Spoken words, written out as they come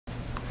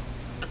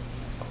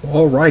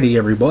Alrighty,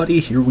 everybody,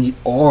 here we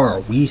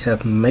are. We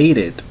have made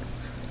it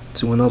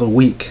to another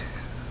week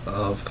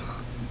of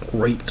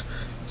great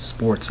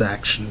sports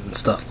action and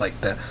stuff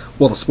like that.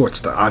 Well, the sports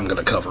that I'm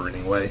going to cover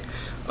anyway.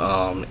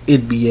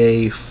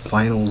 NBA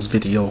Finals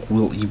video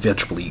will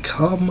eventually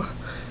come.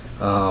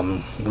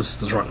 We're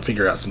still trying to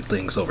figure out some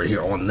things over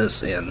here on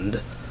this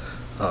end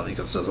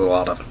because there's a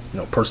lot of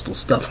personal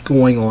stuff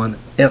going on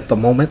at the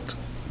moment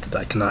that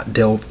I cannot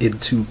delve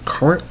into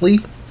currently.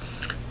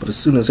 But as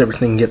soon as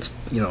everything gets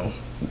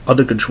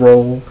under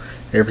control,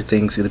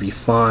 everything's gonna be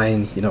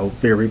fine.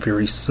 Very,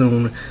 very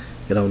soon.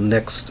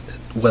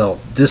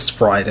 This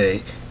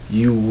Friday,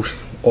 you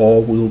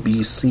all will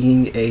be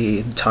seeing a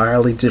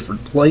entirely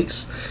different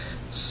place.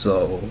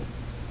 So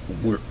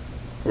we're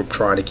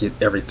trying to get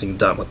everything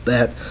done with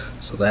that.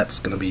 So that's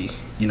gonna be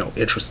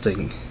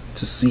interesting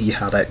to see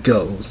how that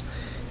goes,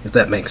 if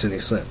that makes any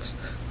sense.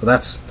 But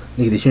that's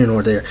neither here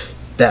nor there.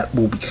 That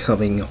will be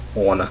coming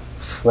on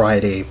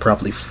Friday,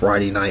 probably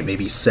Friday night,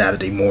 maybe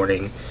Saturday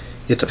morning.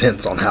 It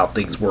depends on how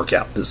things work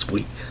out this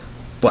week.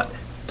 But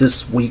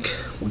this week,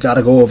 we got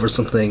to go over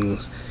some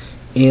things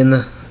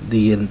in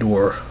the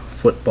indoor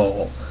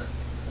football,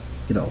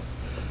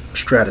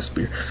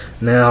 stratosphere.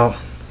 Now,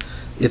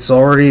 it's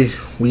already,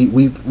 we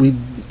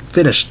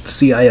finished the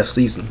CIF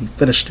season. We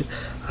finished it.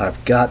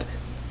 I've got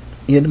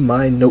in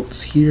my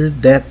notes here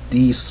that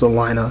the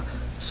Salina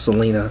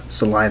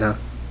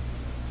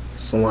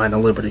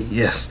Liberty.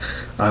 Yes,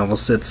 I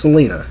almost said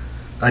Salina.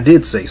 I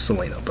did say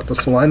Salina, but the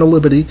Salina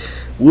Liberty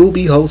will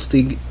be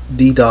hosting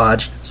the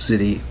Dodge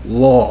City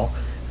Law.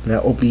 And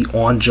that will be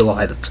on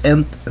July the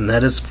 10th, and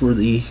that is for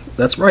the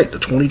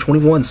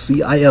 2021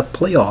 CIF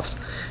Playoffs.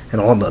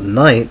 And on the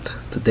 9th,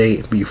 the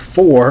day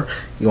before,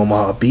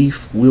 Omaha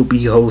Beef will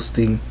be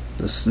hosting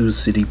the Sioux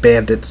City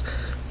Bandits.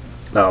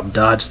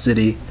 Dodge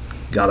City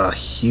got a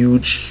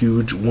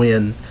huge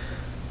win,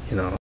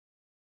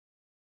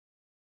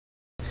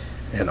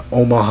 and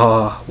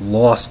Omaha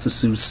lost to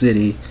Sioux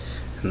City,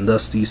 and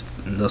thus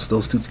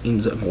those two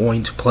teams are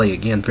going to play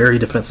again. Very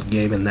defensive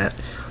game in that.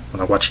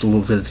 When I watched a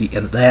little bit of the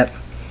end of that,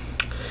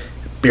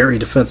 very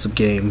defensive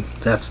game.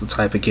 That's the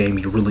type of game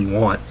you really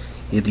want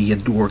in the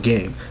indoor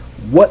game.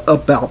 What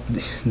about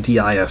the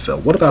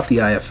IFL? What about the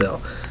IFL?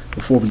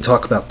 Before we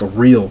talk about the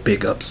real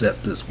big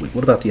upset this week,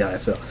 what about the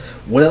IFL?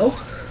 Well,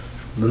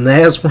 the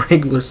Naz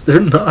Wranglers, they're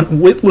not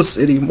winless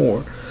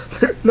anymore.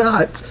 They're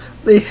not.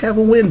 They have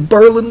a win.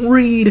 Berlin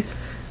Reed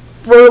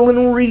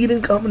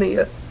and company,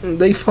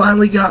 they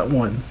finally got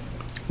one.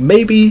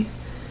 Maybe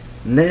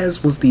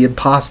Naz was the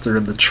imposter.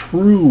 The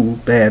true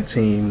bad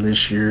team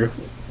this year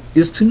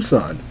is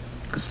Tucson,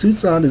 because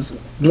Tucson is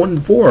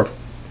 1-4,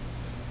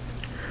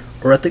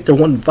 or I think they're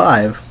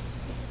 1-5.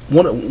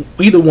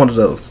 Either one of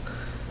those.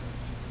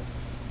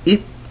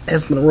 It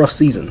has been a rough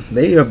season.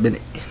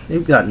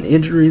 They've gotten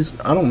injuries.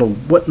 I don't know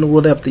what in the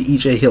world happened to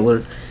EJ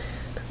Hillard.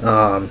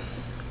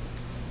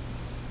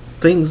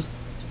 Things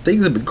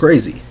have been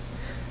crazy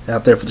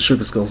out there for the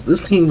Sugar Skulls.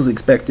 This team was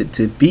expected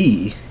to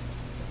be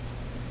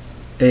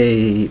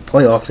a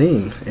playoff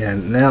team,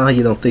 and now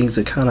things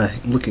are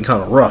looking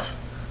kind of rough.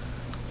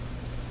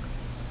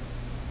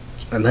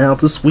 And now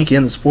this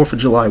weekend is 4th of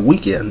July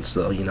weekend,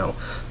 so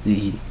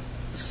the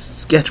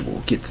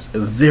schedule gets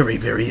very,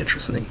 very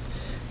interesting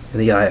in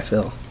the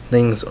IFL.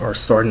 Things are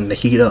starting to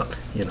heat up.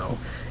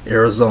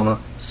 Arizona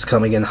is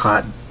coming in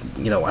hot.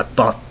 I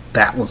thought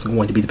that was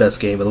going to be the best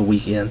game of the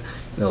weekend.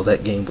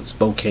 That game with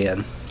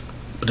Spokane.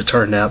 But it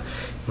turned out,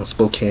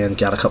 Spokane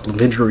got a couple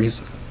of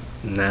injuries.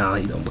 Now,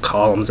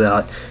 McCollum's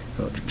out.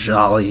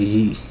 Jolly,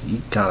 he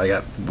kind of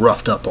got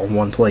roughed up on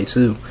one play,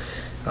 too.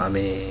 I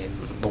mean,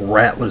 the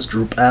Rattlers,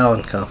 Drew Powell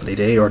and company,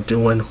 they are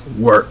doing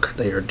work.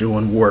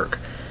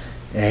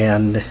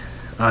 And,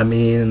 I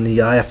mean, the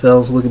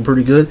IFL's looking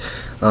pretty good.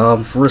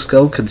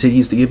 Frisco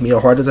continues to give me a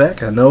heart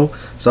attack. I know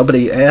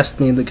somebody asked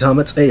me in the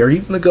comments, hey, are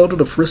you going to go to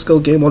the Frisco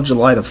game on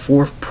July the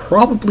 4th?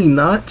 Probably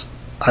not.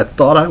 I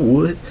thought I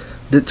would.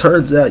 It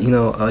turns out,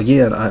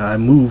 again, I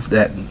moved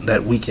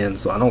that weekend,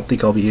 so I don't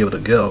think I'll be able to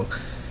go.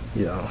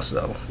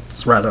 So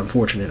it's rather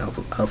unfortunate. I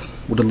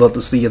would have loved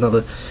to see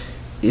another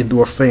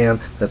indoor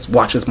fan that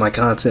watches my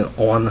content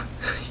on,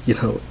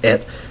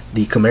 at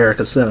the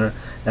Comerica Center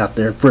out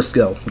there in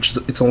Frisco, which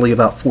it's only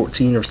about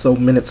 14 or so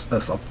minutes.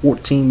 That's a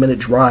 14-minute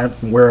drive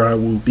from where I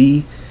will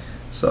be.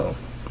 So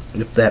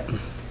if that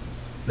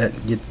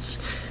gets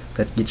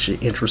you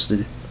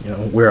interested,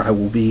 where I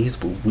will be,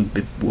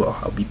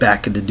 I'll be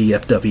back in the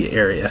DFW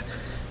area,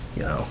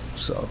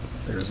 so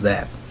there's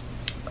that.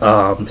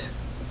 AAL,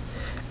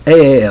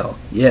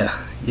 yeah,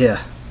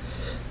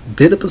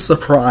 bit of a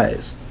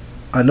surprise,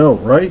 I know,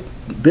 right?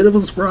 Bit of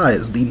a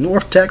surprise. The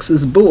North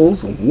Texas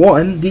Bulls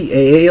won the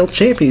AAL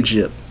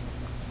championship.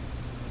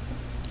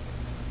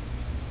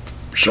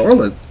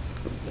 Charlotte,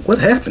 what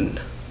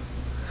happened?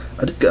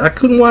 I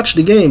couldn't watch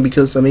the game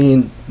because, the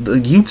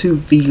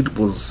YouTube feed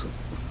was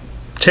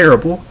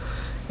terrible,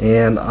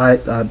 and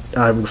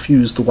I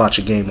refuse to watch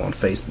a game on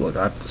Facebook.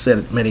 I've said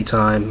it many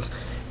times.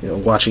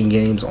 Watching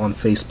games on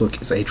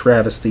Facebook is a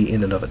travesty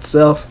in and of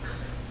itself.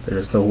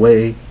 There's no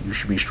way you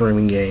should be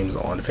streaming games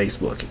on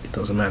Facebook. It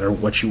doesn't matter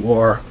what you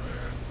are.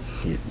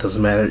 It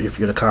doesn't matter if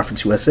you're the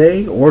Conference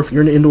USA or if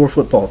you're an indoor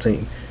football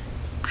team.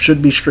 You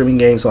should be streaming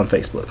games on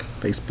Facebook.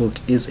 Facebook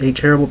is a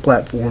terrible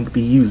platform to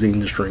be using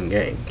to stream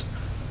games.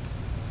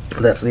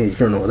 That's neither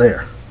here nor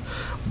there.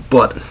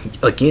 But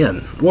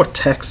again, North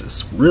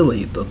Texas,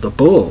 really, the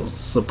Bulls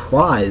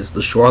surprised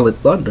the Charlotte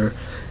Thunder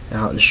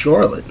out in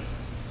Charlotte.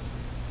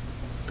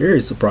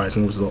 Very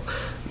surprising result.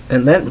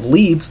 And that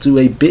leads to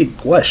a big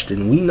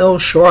question. We know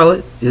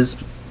Charlotte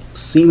is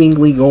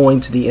seemingly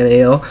going to the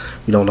NAL.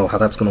 We don't know how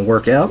that's going to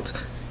work out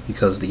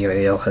because the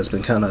NAL has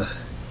been kind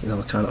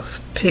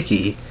of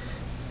picky,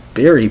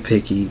 very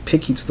picky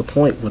to the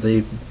point where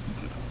they've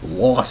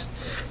lost,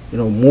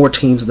 more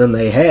teams than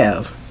they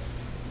have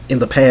in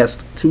the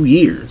past 2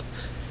 years.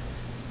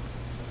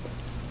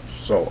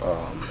 So,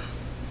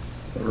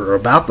 or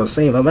about the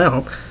same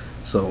amount.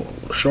 So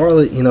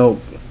Charlotte,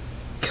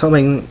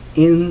 coming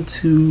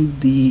into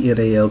the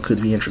NAL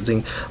could be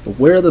interesting. But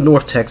where are the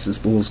North Texas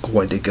Bulls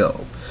going to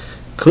go?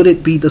 Could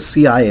it be the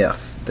CIF?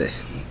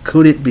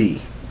 Could it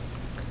be?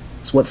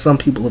 It's what some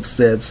people have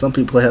said. Some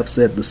people have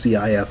said the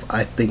CIF.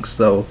 I think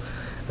so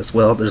as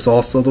well. There's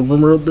also the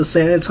rumor of the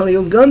San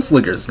Antonio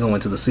Gunslingers going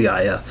to the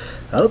CIF.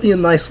 That'll be a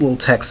nice little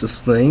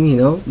Texas thing,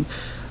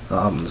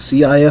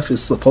 CIF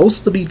is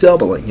supposed to be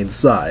doubling in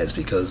size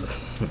because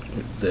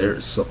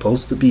there's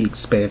supposed to be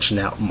expansion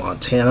out in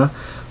Montana.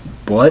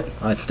 But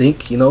I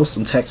think,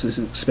 some Texas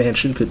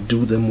expansion could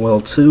do them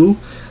well too.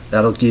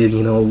 That'll give, a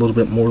little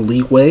bit more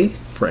leeway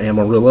for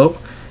Amarillo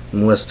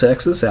in West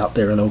Texas out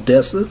there in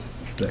Odessa.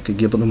 That could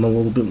give them a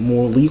little bit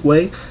more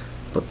leeway.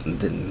 But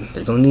then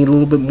they're going to need a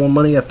little bit more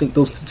money. I think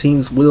those two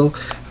teams will.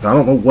 I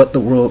don't know what the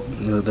world...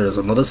 there's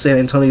another San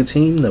Antonio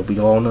team that we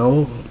all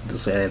know, the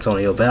San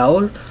Antonio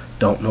Valor.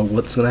 Don't know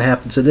what's going to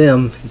happen to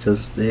them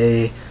because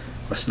they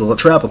are still a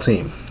travel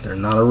team. They're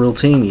not a real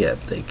team yet.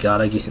 They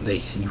gotta get...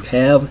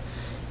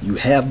 You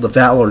have the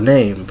Valor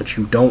name, but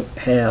you don't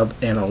have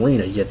an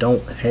arena. You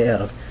don't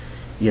have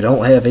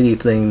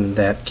anything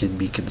that can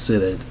be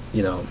considered,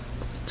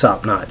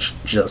 top notch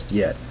just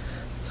yet.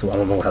 So I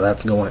don't know how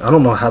that's going. I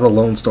don't know how the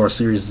Lone Star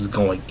Series is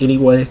going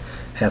anyway.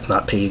 Have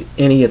not paid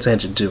any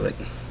attention to it.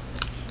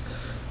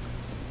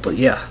 But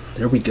yeah,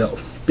 there we go.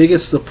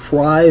 Biggest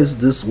surprise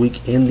this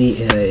week in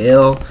the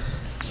NAL.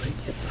 Let's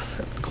get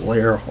that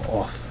glare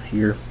off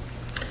here.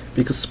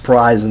 Biggest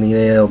surprise in the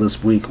NAL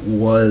this week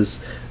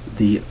was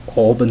the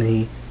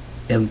Albany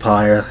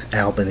Empire.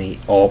 Albany.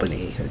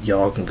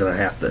 Y'all are gonna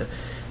have to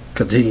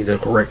continue to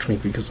correct me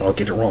because I'll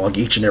get it wrong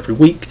each and every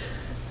week.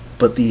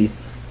 But the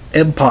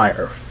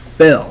Empire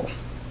fell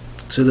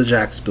to the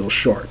Jacksonville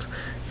Sharks.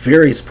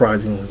 Very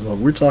surprising result.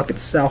 We're talking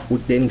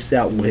Southwick, Danny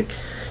Southwick.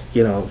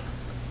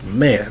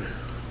 Man,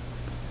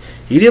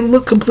 he didn't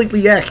look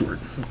completely accurate.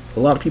 A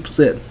lot of people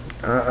said.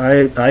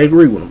 I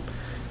agree with him.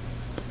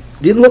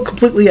 Didn't look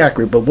completely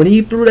accurate, but when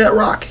he threw that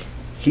rock,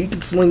 he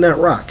could sling that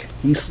rock.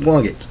 He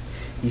slung it.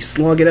 He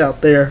slung it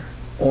out there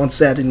on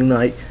Saturday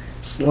night.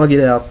 Slung it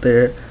out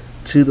there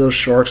to those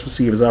Sharks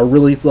receivers. I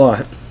really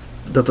thought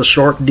that the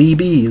Shark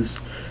DBs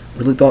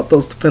really thought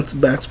those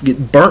defensive backs would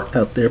get burnt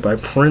out there by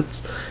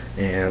Prince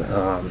and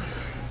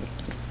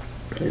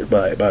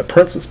by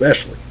Prince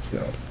especially,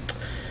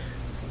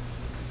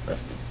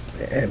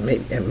 and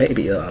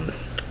maybe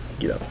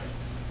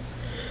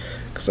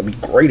because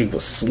Grady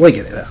was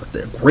slinging it out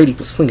there. Grady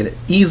was slinging it.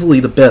 Easily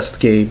the best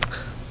game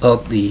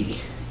of the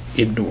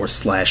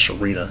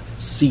indoor/arena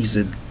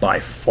season by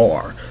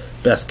far.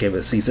 Best game of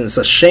the season. It's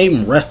a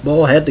shame ref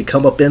ball had to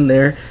come up in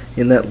there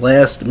in that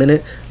last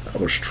minute. I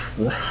was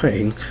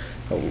really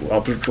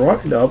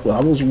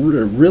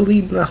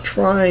not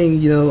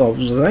trying, I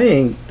was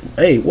saying,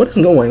 hey, what is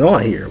going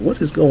on here?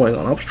 What is going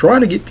on? I was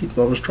trying to get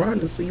people, I was trying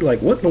to see,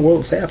 what in the world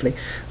was happening.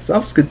 So I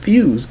was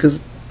confused,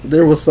 because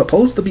there was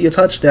supposed to be a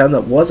touchdown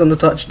that wasn't a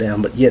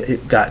touchdown, but yet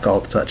it got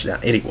called a touchdown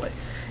anyway,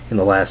 in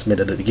the last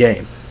minute of the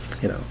game,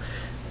 I don't know.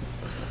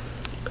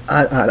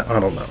 I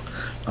don't know.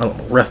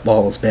 Ref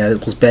ball is bad.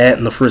 It was bad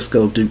in the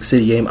Frisco Duke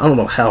City game. I don't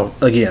know how,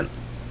 again,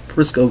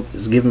 Frisco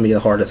is giving me a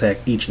heart attack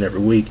each and every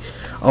week.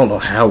 I don't know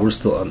how we're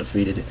still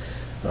undefeated.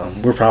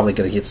 We're probably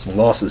going to get some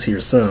losses here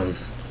soon.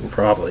 I'm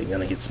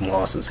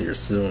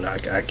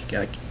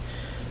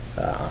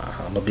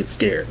a bit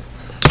scared.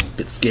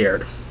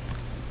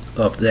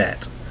 Of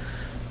that.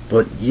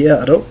 But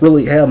yeah, I don't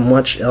really have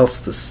much else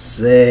to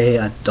say.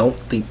 I don't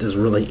think there's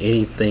really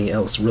anything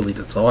else really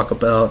to talk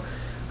about.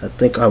 I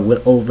think I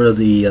went over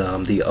the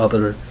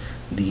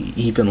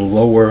even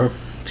lower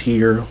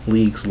tier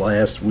leagues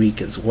last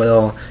week as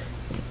well.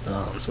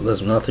 So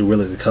there's nothing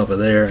really to cover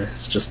there.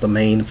 It's just the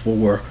main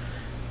four.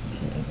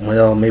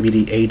 Well, maybe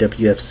the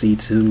AWFC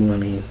too. I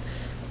mean,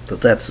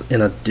 but that's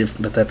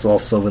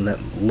also in that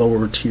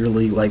lower tier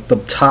league, like the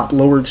top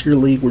lower tier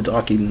league. We're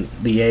talking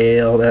the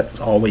AL. That's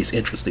always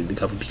interesting to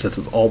cover because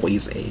it's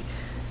always a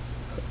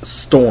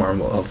storm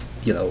of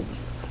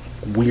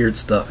weird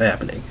stuff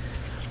happening.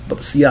 But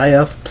the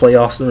CIF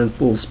playoffs are in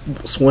full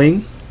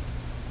swing.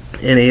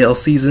 NAL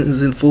season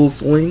is in full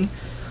swing.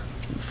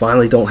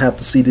 Finally don't have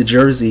to see the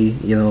jersey,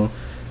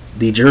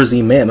 the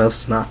Jersey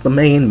Mammoths, not the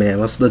Maine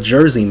Mammoths, the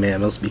Jersey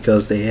Mammoths,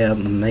 because they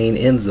have the main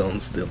end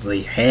zones still.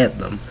 They had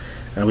them,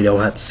 and we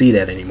don't have to see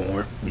that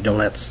anymore. We don't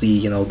have to see,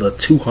 you know, the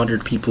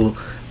 200 people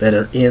that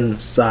are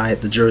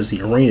inside the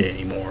Jersey Arena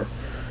anymore.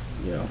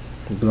 You know,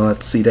 we don't have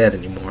to see that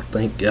anymore.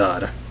 Thank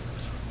God.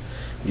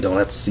 We don't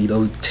have to see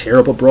those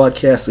terrible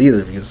broadcasts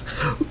either,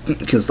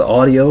 because the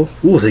audio,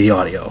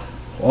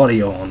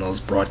 audio on those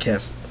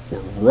broadcasts were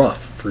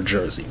rough for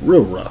Jersey,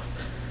 real rough.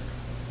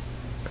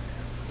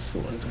 So,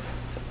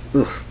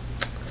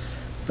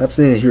 that's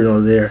neither here nor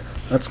there.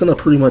 That's gonna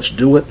pretty much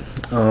do it.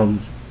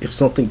 If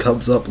something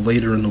comes up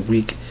later in the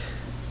week,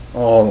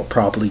 I'll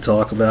probably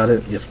talk about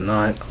it. If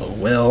not, oh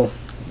well.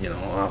 You know,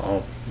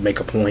 I'll make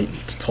a point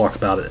to talk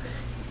about it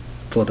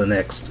for the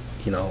next,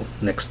 you know,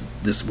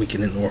 this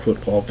weekend in North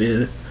football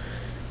vid.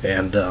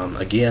 And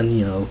again,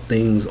 you know,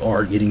 things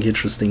are getting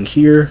interesting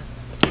here,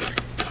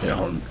 you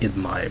know,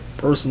 in my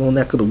personal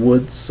neck of the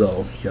woods.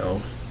 So, you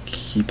know,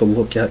 keep a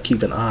lookout,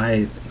 keep an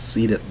eye,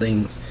 see that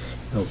things,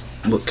 you know,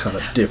 look kind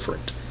of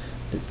different.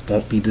 It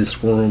won't be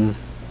this room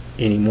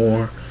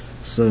anymore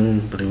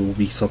soon, but it will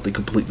be something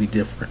completely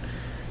different.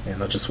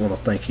 And I just want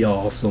to thank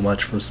y'all so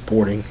much for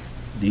supporting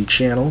the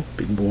channel.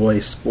 Big Boy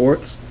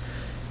Sports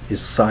is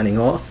signing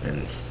off,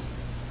 and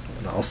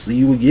I'll see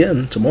you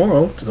again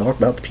tomorrow to talk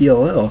about the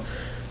PLL.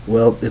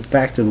 Well, in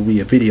fact, it will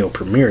be a video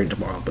premiering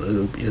tomorrow, but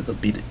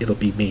it'll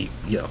be me,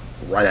 you know,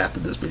 right after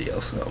this video.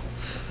 So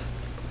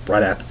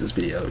right after this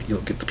video,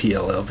 you'll get the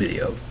PLL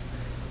video,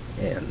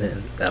 and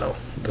then that'll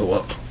go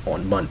up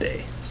on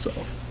Monday. So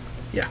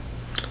yeah,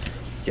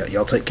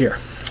 y'all take care.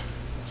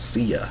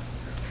 See ya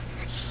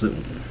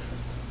soon.